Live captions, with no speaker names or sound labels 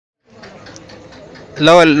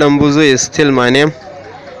Lawal Lambuzu is still my name,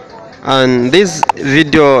 and this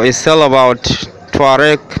video is all about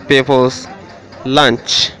Tuareg people's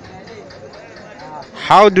lunch.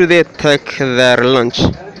 How do they take their lunch?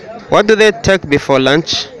 What do they take before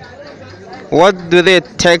lunch? What do they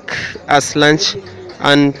take as lunch?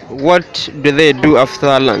 And what do they do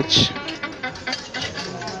after lunch?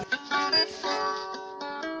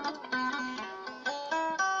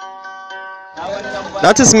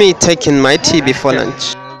 That is me taking my tea before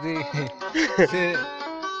lunch.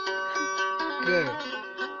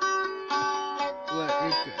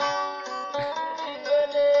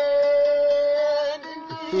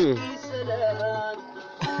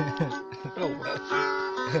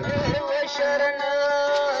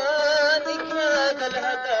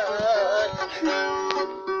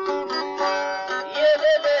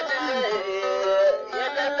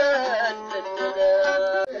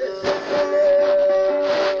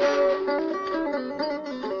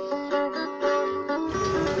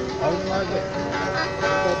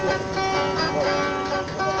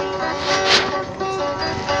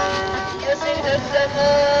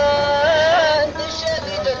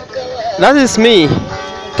 That is me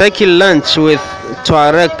taking lunch with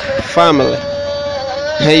Tuareg family.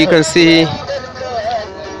 Here you can see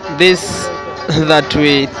this that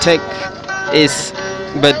we take is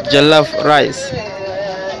but jollof rice.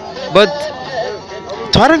 But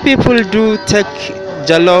Tuareg people do take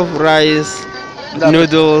jollof rice,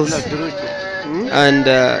 noodles, and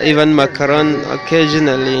even macaron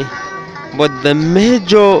occasionally. But the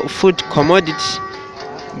major food commodity,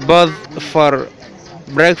 both for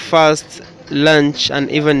breakfast, lunch, and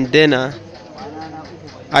even dinner,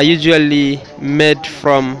 are usually made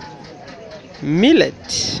from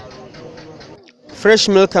millet. Fresh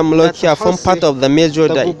milk and molokia form part of the major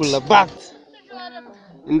diet.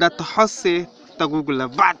 إنت تحسي تقول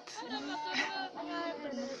بعد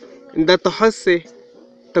إنت تحسي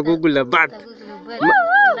تقول بعد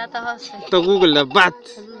تقول بعد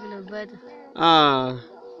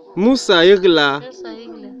موسى يغلى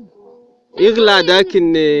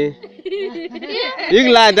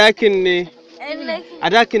داكن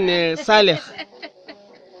صالح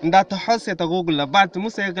إنت تحسي تقول بعد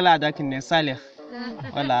موسى يغلى داكن صالح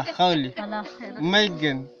ولا خولي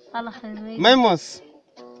ميجن ميموس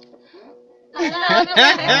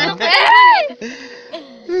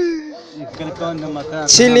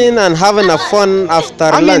chilling and having a fun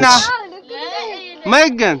after lunch.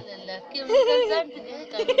 Megan,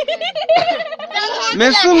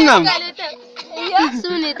 Mesumnam,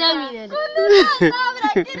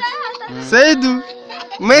 Saidu,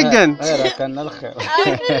 Megan,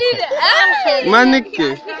 Manike,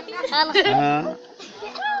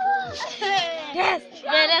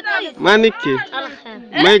 Manike,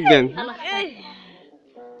 Megan,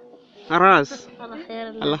 Haras,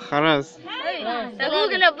 Al Haras,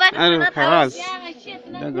 Al Haras.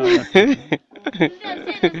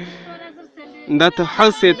 That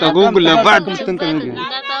house تقول بعد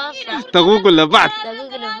تقول بعد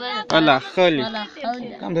ولا خالي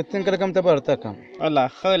كم تتنكر كم تبارتكم ولا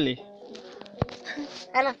خالي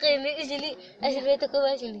أنا قيمي أجلي بيتك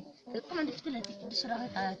وأجلي القمة اللي فتلها تشرح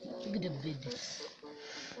قدام بيدي